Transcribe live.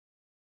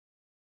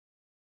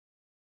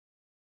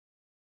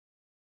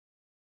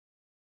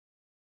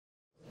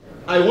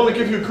I want to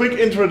give you a quick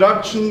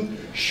introduction.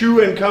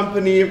 Shoe &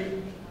 Company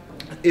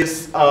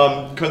is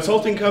a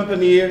consulting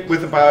company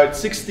with about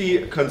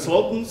 60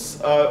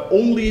 consultants,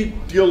 only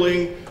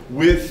dealing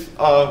with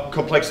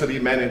complexity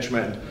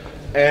management.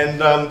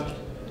 And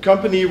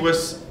company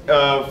was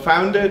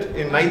founded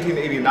in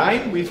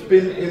 1989. We've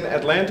been in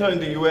Atlanta in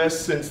the US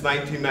since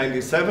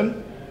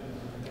 1997.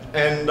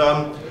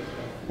 And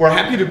we're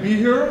happy to be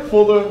here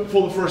for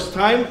the first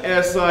time.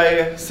 As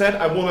I said,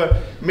 I want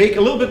to make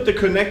a little bit the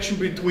connection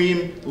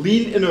between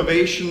lean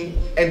innovation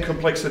and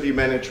complexity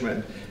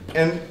management.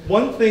 And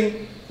one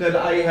thing that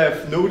I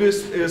have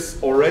noticed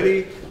is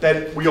already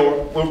that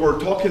when we're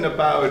talking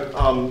about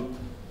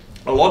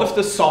a lot of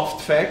the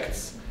soft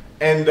facts,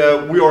 and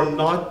we are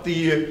not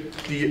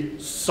the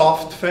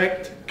soft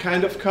fact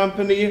kind of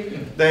company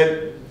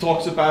that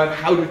talks about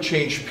how to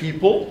change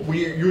people.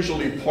 We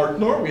usually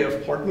partner. We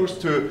have partners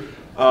to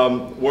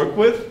work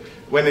with.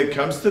 When it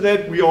comes to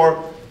that, we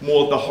are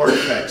more the hard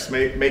facts,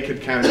 make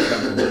it count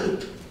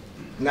company.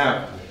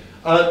 Now,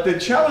 the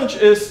challenge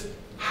is,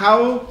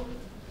 how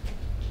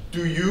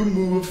do you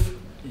move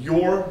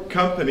your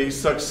company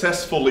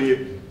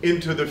successfully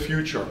into the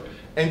future?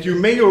 And you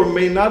may or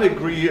may not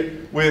agree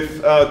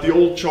with the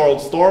old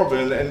Charles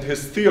Darwin and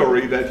his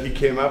theory that he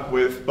came up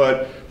with,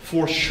 but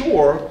for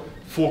sure,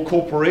 for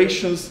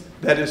corporations,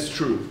 that is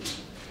true.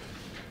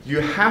 You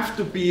have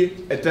to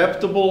be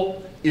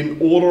adaptable in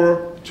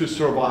order to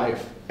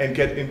survive and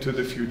get into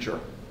the future.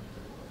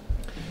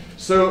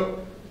 So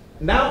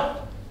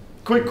now,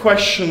 quick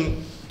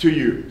question to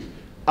you.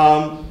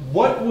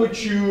 What would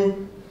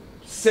you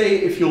say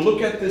if you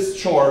look at this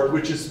chart,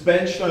 which is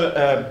based on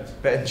a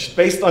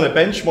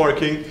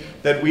benchmarking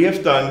that we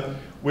have done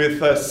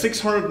with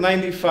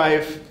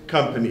 695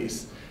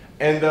 companies?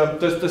 And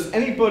does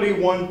anybody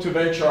want to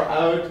venture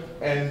out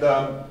and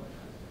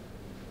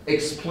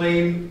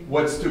explain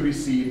what's to be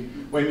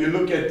seen when you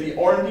look at the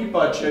R&D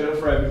budget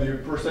of revenue,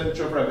 percentage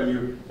of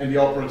revenue, and the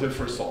operative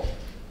result?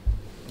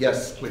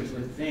 Yes, please. You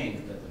would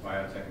think that the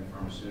biotech and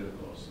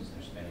pharmaceuticals, since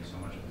they're spending so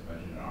much of the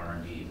budget on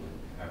R&D,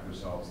 would have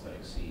results that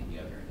exceed the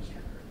other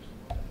industry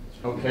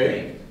groups.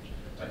 Okay.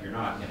 But you're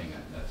not getting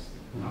it. That's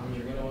not what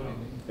you're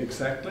getting.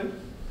 Exactly.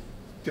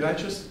 Did I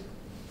just?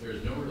 There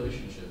is no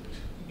relationship.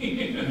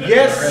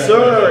 Yes,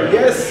 sir.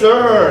 Yes,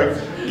 sir.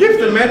 Give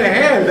the man a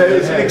hand. That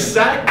is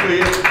exactly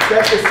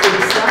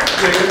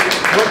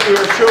what we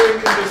are showing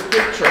in this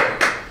picture.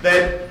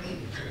 That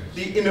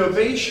the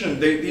innovation,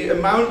 the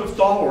amount of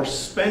dollars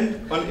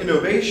spent on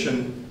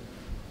innovation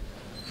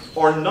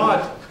are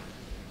not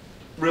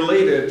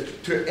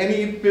related to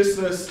any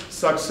business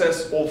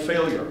success or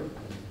failure.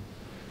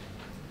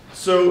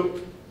 So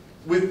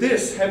with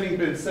this having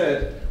been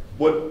said,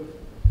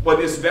 what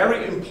is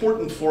very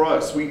important for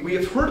us, we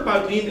have heard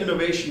about lean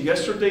innovation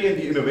yesterday in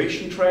the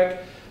innovation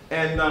track,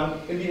 and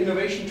in the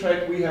innovation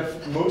track we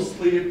have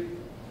mostly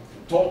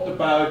talked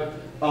about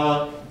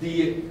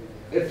the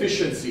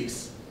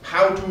efficiencies.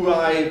 How do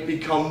I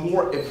become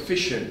more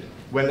efficient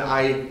when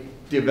I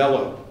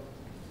develop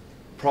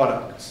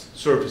products,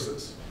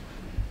 services?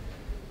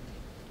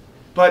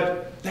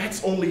 But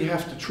that's only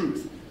half the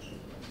truth.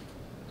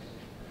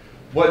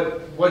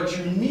 What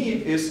you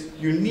need is,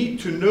 you need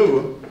to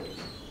know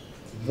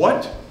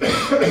what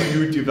do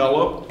you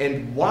develop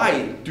and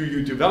why do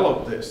you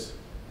develop this.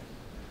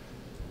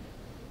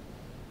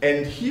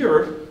 And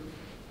here,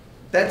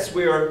 that's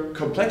where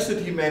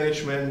complexity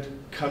management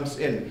comes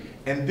in.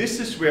 And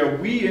this is where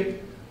we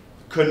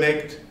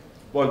connect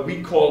what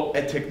we call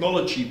a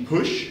technology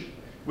push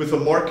with a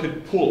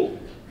market pull.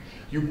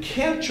 You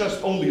can't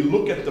just only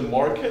look at the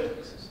market,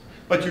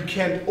 but you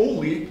can't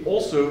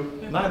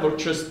neither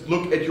just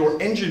look at your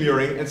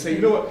engineering and say,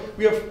 you know what,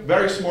 we have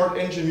very smart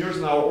engineers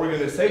in our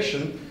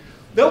organization.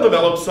 They'll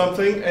develop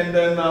something and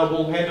then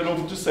we'll hand it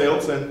over to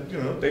sales, and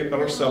they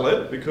better sell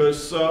it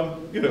because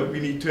we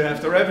need to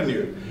have the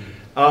revenue.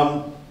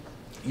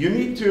 You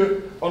need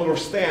to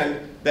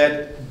understand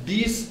that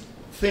these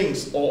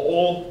things are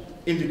all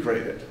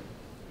integrated,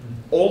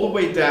 all the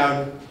way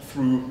down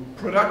through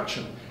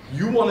production.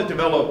 You want to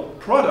develop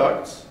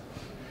products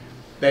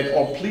that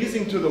are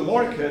pleasing to the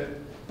market,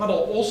 but are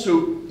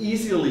also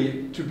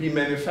easily to be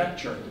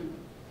manufactured.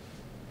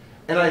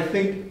 And I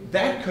think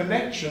that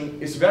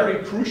connection is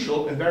very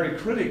crucial and very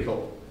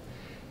critical,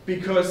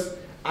 because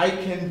I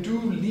can do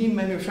lean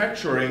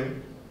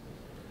manufacturing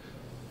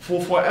for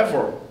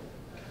forever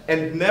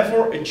and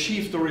never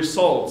achieve the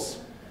results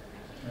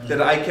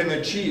that I can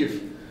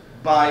achieve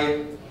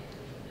by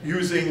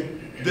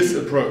using this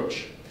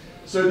approach.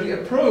 So the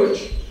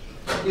approach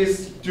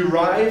is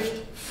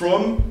derived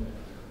from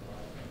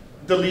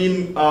the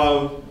lean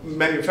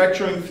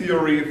manufacturing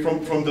theory,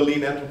 from the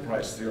lean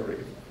enterprise theory.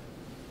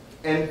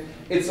 And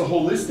it's a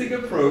holistic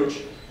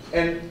approach,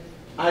 and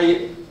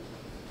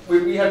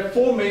we have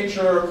four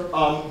major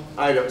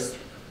items.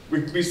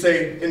 We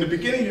say, in the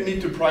beginning you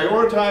need to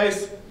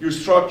prioritize, you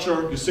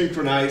structure, you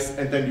synchronize,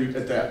 and then you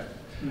adapt.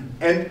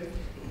 And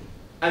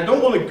I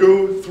don't want to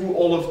go through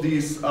all of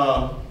these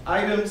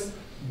items,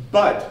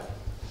 but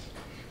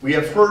We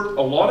have heard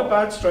a lot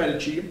about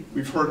strategy.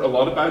 We've heard a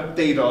lot about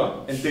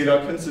data and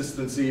data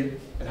consistency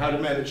and how to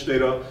manage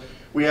data.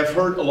 We have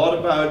heard a lot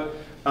about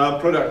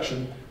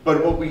production.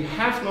 But what we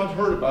have not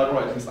heard about,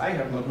 or at least I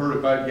have not heard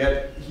about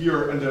yet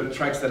here in the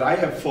tracks that I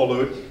have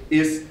followed,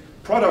 is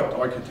product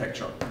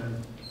architecture.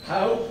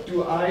 How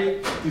do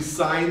I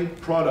design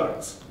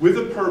products with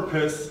a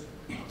purpose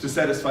to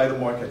satisfy the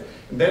market?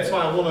 And that's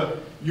why I want to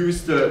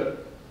use the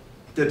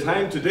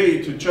time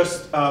today to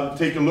just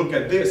take a look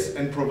at this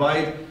and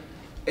provide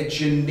a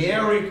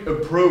generic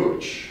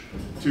approach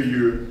to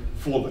you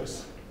for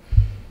this.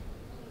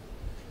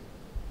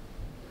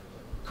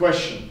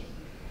 Question.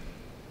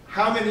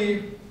 How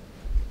many,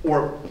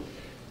 or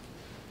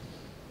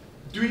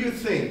do you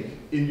think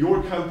in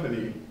your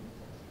company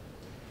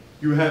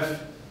you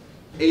have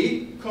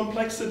a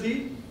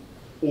complexity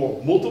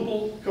or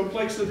multiple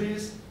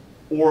complexities,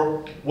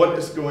 or what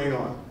is going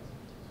on?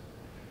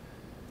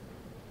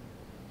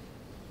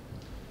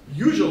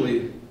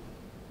 Usually,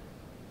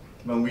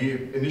 when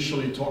we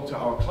initially talk to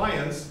our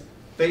clients,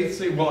 they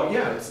say, well,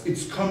 yeah,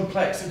 it's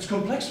complex. It's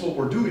complex what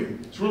we're doing.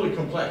 It's really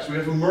complex. We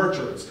have a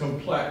merger, it's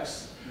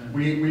complex.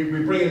 We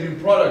bring a new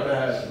product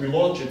ahead, we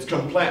launch it, it's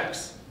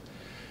complex.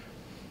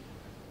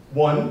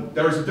 One,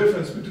 there's a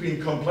difference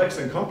between complex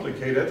and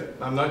complicated.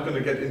 I'm not going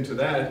to get into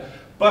that.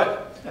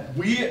 But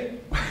we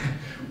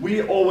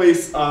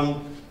always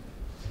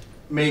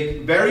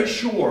make very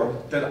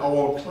sure that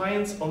our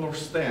clients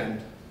understand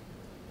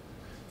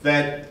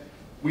that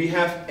we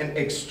have an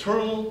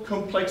external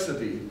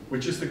complexity,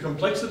 which is the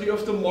complexity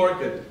of the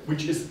market,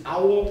 which is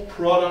our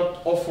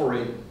product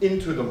offering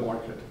into the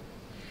market.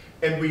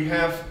 And we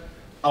have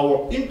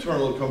our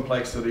internal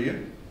complexity,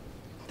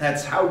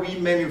 that's how we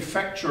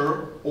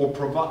manufacture or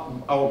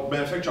provide our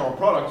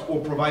products or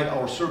provide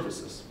our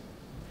services.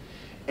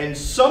 And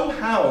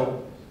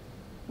somehow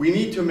we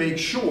need to make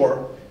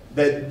sure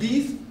that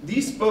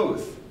these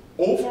both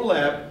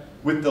overlap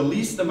with the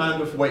least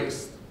amount of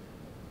waste.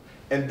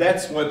 And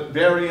that's what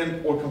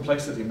variant or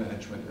complexity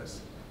management is.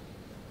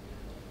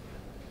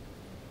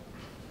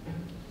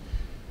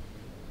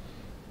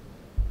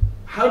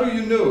 How do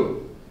you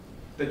know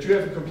that you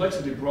have a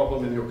complexity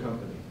problem in your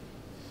company?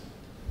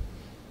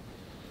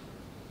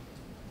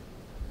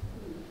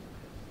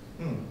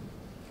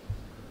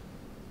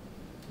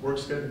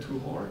 Work's getting too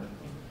hard?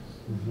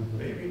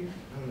 Maybe?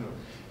 I don't know.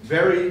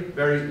 Very,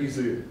 very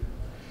easy.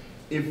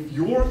 If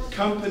your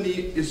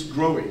company is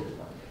growing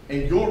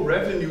and your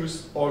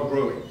revenues are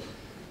growing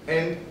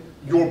and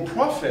your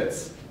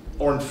profits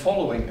aren't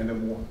following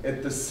anymore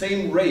at the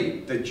same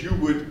rate that you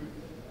would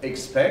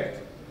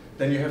expect,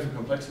 then you have a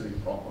complexity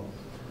problem.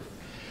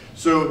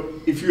 So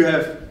if you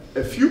have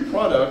a few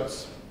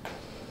products,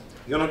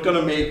 you're not going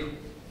to make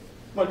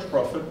much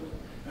profit.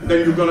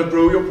 Then you're going to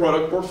grow your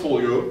product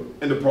portfolio,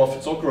 and the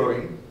profits are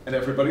growing, and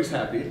everybody's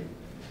happy.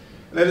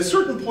 And at a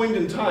certain point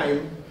in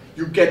time,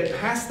 you get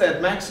past that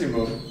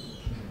maximum,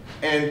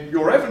 and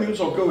your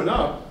revenues are going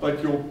up,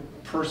 but your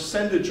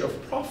percentage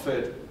of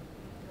profit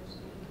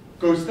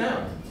goes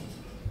down.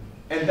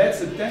 And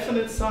that's a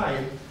definite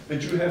sign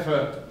that you have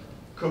a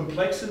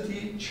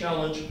complexity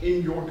challenge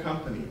in your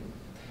company.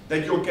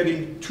 That you're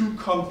getting too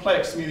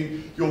complex,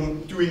 meaning you're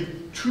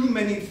doing too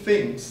many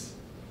things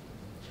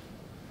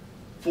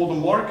for the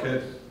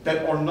market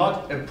that are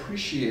not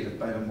appreciated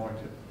by the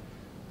market.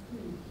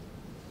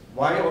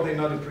 Why are they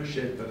not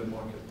appreciated by the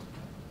market?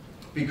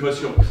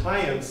 Because your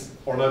clients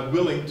are not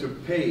willing to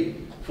pay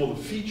for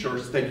the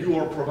features that you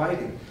are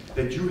providing,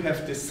 that you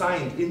have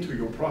designed into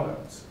your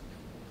products.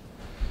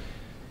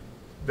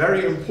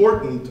 Very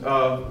important,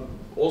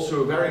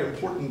 also a very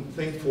important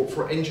thing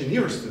for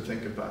engineers to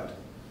think about.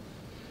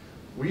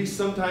 We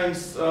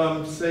sometimes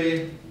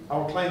say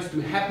our clients do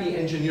happy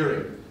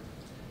engineering.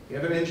 You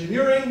have an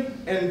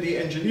engineering, and the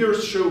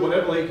engineers show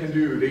whatever they can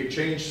do. They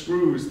change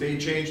screws, they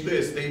change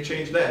this, they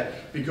change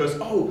that, because,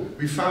 oh,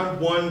 we found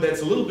one that's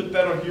a little bit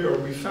better here, or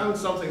we found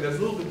something that's a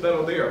little bit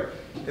better there.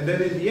 And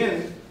then in the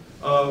end,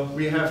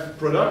 we have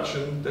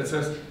production that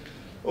says,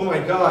 oh my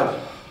God,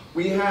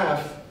 we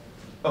have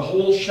a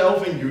whole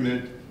shelving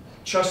unit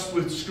just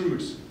with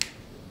screws.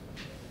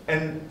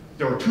 And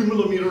there are 2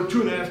 millimeter,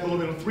 2.5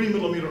 millimeter, 3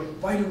 millimeter.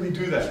 Why do we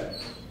do that?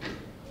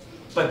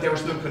 But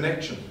there's no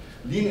connection.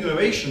 Lean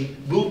innovation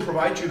will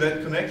provide you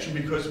that connection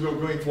because we're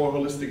going for a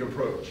holistic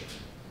approach.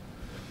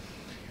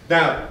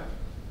 Now,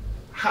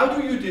 how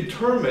do you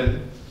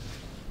determine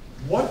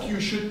what you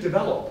should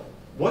develop?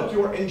 What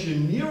your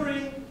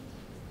engineering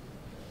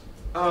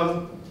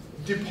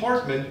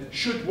department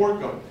should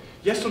work on?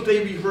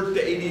 Yesterday we heard the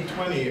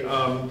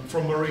 80-20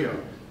 from Maria.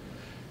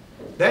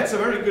 That's a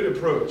very good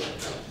approach.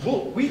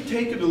 Well, we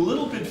take it a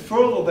little bit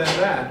further than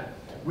that.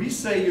 We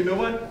say, you know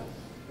what?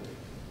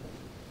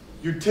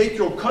 You take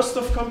your cost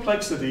of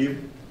complexity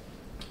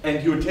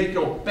and you take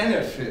your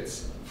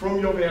benefits from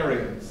your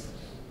variance.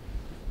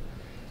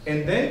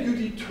 And then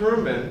you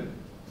determine,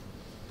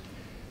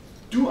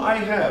 do I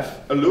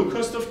have a low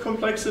cost of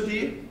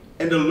complexity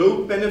and a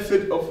low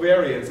benefit of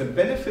variance? And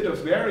benefit of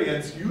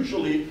variance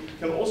usually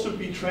can also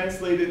be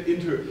translated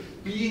into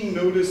being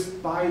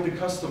noticed by the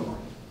customer.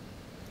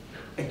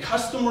 a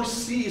customer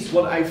sees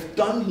what I've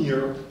done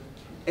here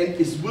and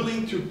is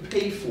willing to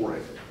pay for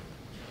it.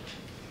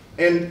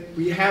 And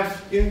we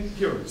have in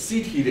here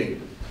seat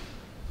heating.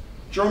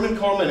 German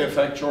car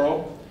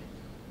manufacturer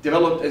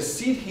developed a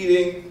seat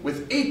heating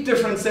with 8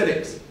 different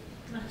settings.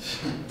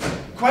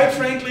 Quite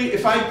frankly,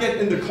 if I get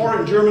in the car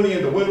in Germany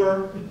in the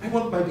winter, I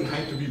want my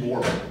behind to be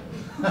warm.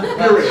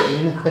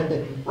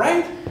 Period.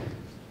 Right?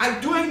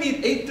 Do I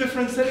need 8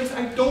 different settings?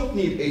 I don't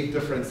need 8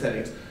 different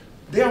settings.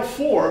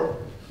 Therefore,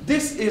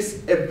 this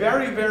is a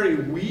very, very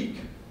weak,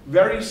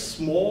 very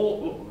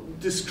small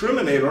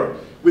discriminator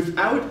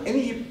without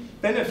any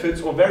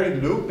benefits or very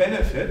low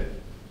benefit.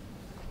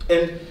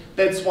 And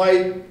that's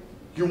why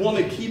you want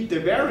to keep the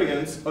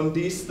variance on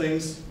these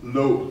things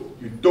low.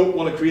 You don't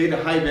want to create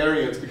a high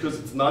variance because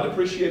it's not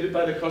appreciated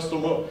by the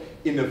customer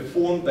in a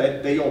form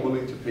that they are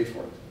willing to pay for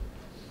it.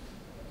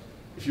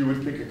 If you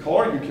would pick a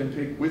car, you can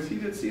pick with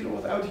heated seat or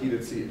without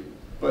heated seat.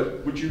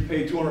 But would you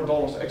pay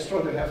 $200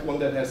 extra to have one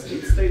that has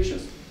 8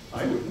 stages?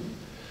 I wouldn't.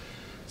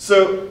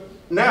 So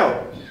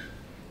now,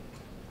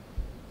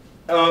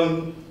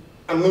 I'm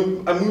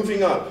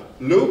moving up.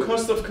 Low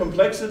cost of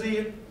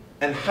complexity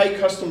and high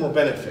customer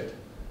benefit.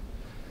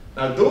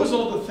 Now those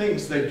are the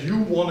things that you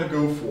want to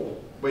go for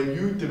when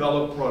you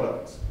develop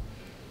products.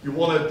 You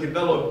want to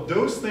develop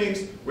those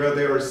things where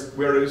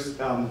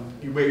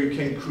you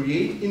can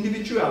create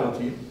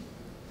individuality,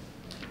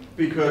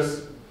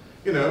 because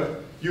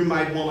you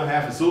might want to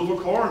have a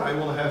silver car and I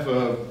want to have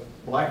a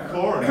black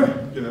car, and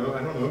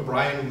I don't know,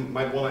 Brian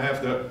might want to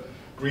have the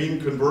green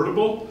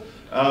convertible,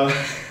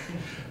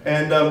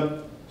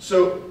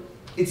 so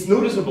it's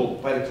noticeable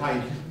by the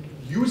client.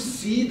 You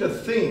see the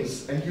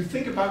things and you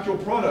think about your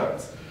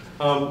products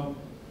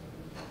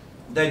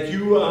that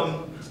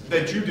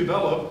you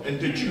develop and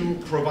that you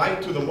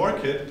provide to the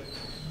market.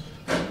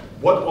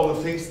 What are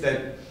the things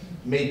that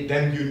make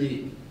them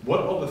unique?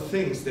 What are the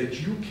things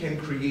that you can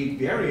create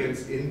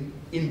variance in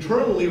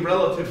internally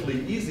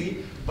relatively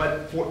easy,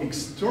 but for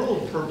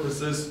external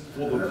purposes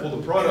for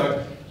the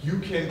product, you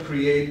can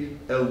create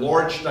a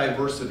large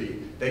diversity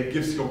that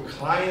gives your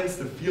clients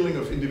the feeling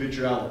of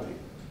individuality.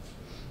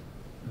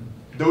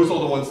 Those are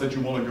the ones that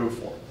you want to go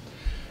for.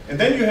 And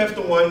then you have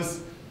the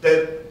ones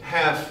that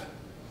have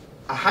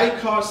a high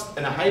cost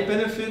and a high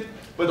benefit,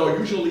 but are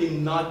usually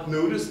not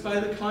noticed by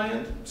the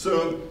client.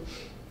 So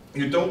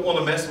you don't want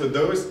to mess with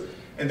those.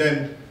 And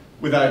then,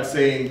 without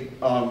saying,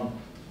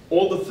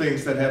 all the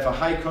things that have a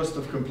high cost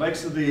of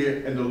complexity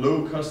and a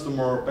low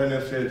customer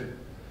benefit,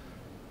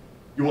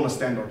 you want to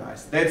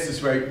standardize. This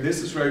is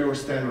where you're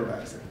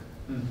standardizing.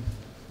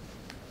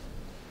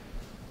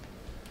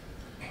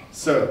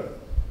 So,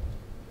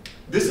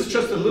 this is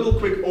just a little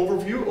quick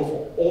overview of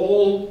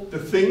all the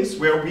things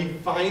where we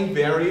find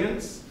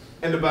variance,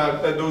 and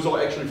about those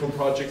are actually from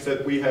projects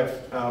that we have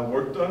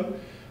worked on.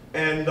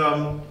 And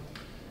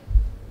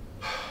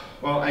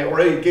well, I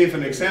already gave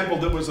an example.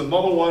 There was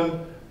another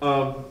one,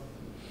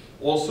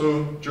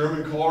 also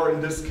German car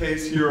in this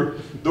case here.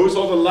 Those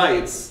are the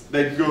lights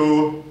that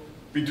go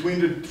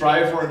between the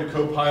driver and the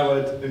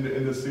co-pilot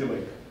in the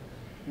ceiling.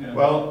 Yeah.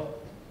 Well,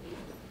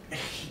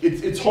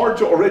 it's hard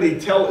to already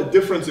tell a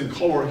difference in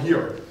color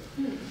here.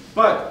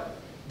 But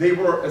they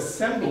were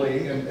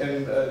assembling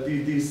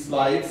these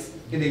lights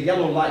in a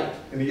yellow light,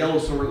 in a yellow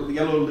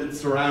lit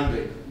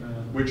surrounding,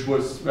 which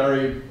was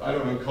very, I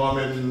don't know,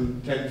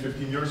 common 10,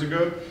 15 years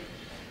ago.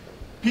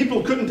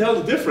 People couldn't tell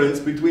the difference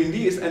between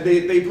these, and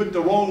they put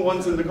the wrong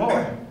ones in the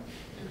car.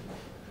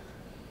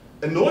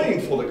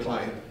 Annoying for the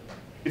client.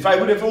 If I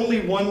would have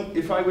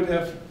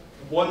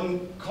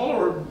one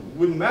color,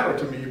 wouldn't matter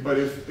to me, but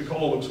if the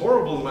color looks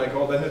horrible in my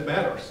car, then it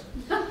matters.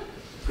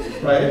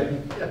 Right?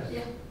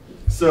 Yeah.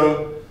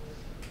 So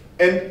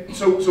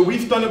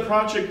we've done a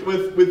project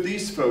with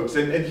these folks,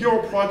 and here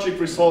are project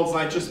results, and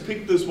I just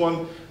picked this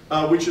one,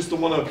 which is the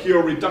one up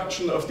here,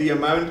 reduction of the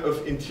amount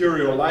of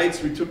interior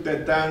lights. We took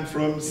that down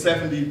from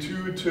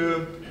 72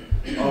 to,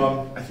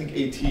 I think,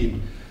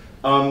 18.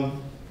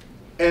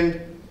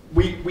 And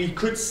we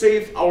could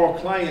save our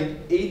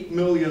client $8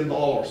 million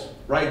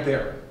right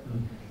there.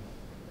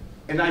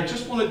 And I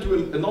just want to do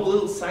another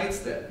little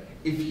sidestep.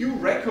 If you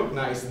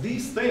recognize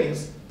these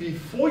things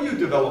before you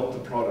develop the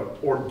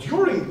product or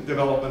during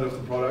development of the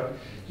product,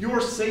 you are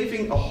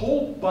saving a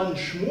whole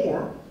bunch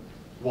more.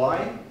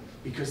 Why?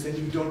 Because then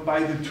you don't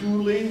buy the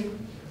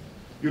tooling,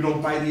 you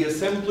don't buy the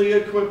assembly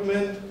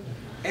equipment,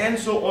 and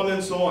so on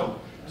and so on.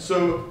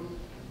 So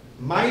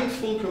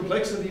mindful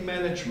complexity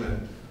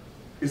management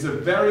is a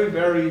very,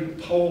 very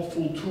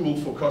powerful tool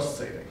for cost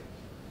saving.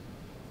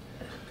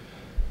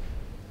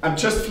 I'm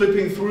just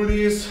flipping through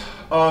these.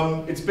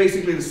 It's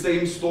basically the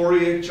same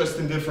story, just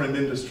in different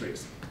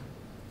industries.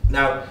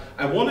 Now,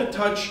 I want to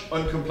touch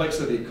on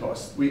complexity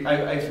cost.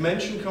 I've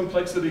mentioned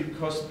complexity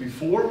cost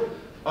before.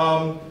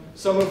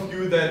 Some of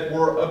you that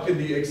were up in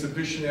the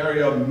exhibition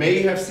area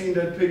may have seen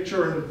that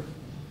picture in the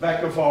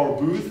back of our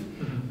booth.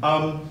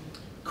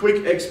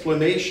 Quick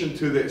explanation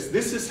to this.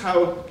 This is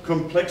how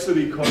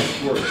complexity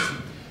cost works.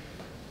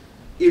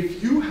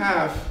 If you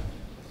have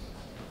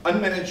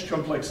unmanaged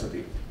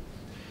complexity,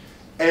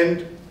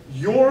 and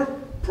your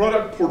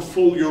product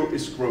portfolio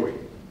is growing.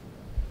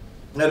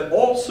 That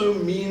also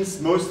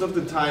means most of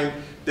the time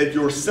that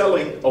you're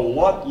selling a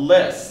lot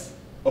less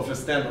of a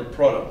standard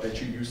product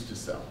that you used to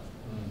sell,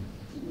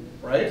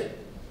 right?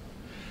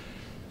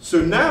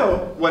 So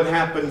now what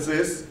happens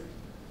is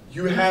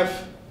you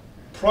have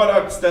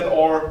products that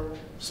are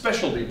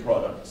specialty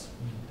products.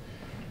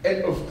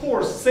 And of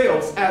course,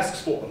 sales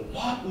asks for a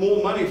lot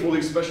more money for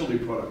these specialty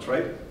products,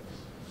 right?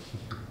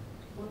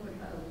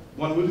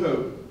 One would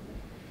hope.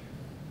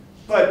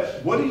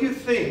 But what do you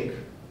think?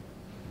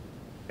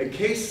 A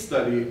case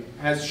study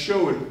has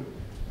shown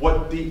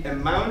what the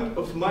amount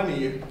of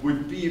money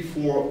would be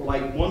for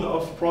like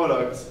one-off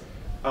products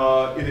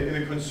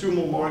in a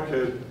consumer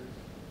market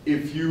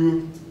if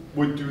you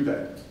would do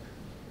that.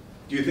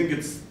 Do you think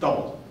it's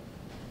double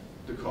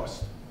the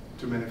cost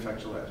to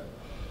manufacture that?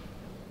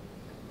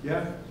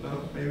 Yeah?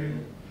 No? Maybe?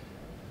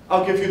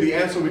 I'll give you the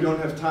answer, we don't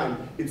have time.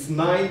 It's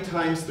 9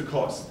 times the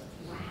cost.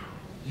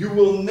 You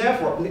will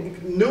never,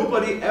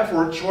 nobody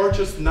ever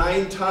charges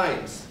 9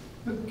 times.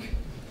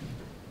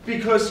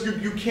 Because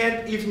you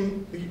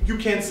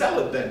can't sell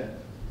it then.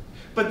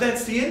 But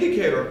that's the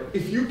indicator.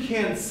 If you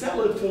can't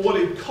sell it for what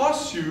it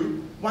costs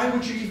you, why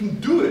would you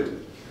even do it?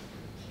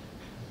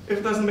 If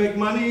it doesn't make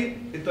money,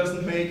 it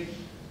doesn't make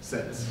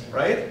sense,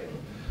 right?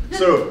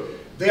 So,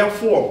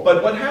 therefore,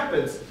 but what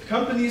happens?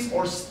 Companies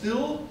are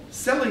still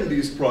selling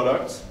these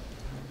products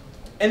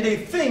and they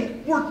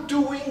think we're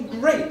doing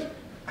great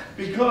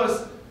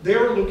because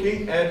they're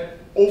looking at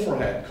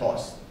overhead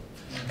costs.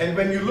 And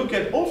when you look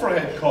at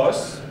overhead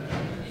costs,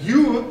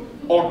 you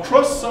are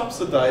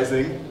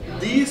cross-subsidizing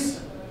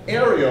these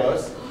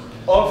areas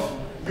of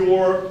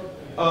your,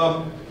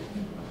 oh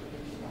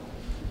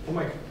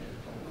my,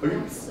 are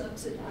you?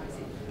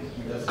 Subsidizing.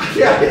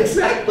 Yeah,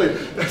 exactly.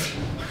 I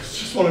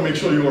just want to make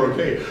sure you're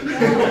okay.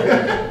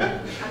 No.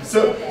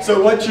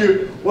 So what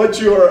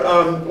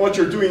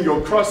you're doing,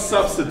 you're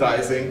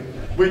cross-subsidizing,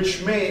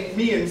 which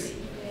means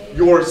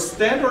your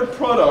standard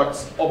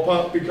products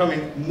are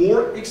becoming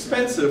more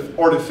expensive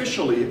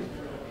artificially.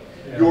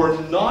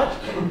 You're not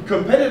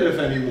competitive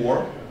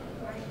anymore,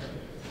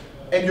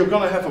 and you're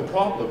going to have a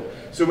problem.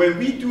 So when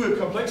we do a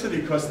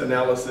complexity cost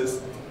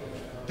analysis,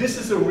 this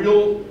is a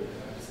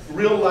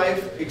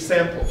real-life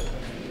example.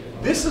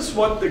 This is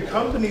what the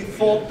company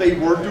thought they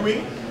were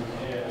doing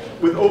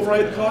with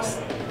overhead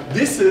costs.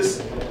 This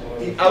is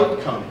the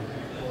outcome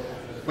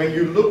when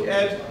you look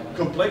at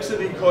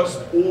complexity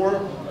cost or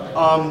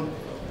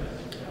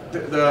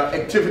the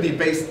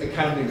activity-based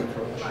accounting approach.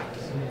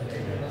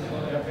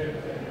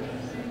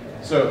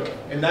 So,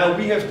 and now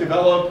we have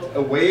developed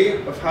a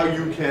way of how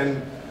you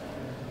can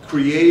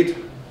create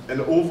an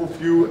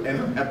overview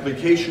and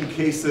application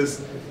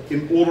cases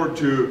in order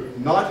to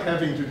not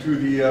having to do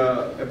the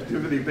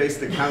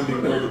activity-based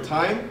accounting all the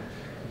time,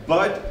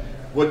 but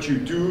what you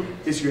do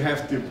is you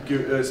have to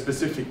give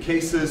specific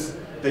cases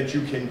that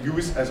you can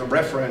use as a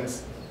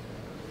reference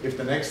if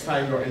the next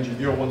time your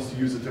engineer wants to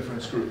use a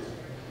different screw.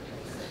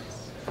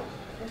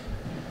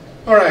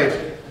 All right,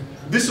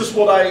 this is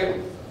what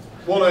I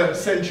want to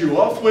send you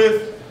off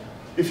with.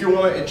 If you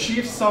want to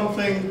achieve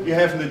something you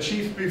haven't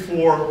achieved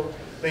before,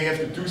 then you have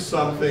to do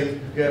something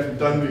you haven't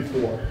done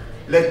before.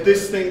 Let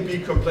this thing be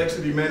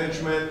complexity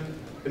management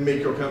and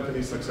make your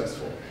company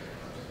successful.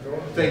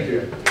 Thank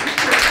you.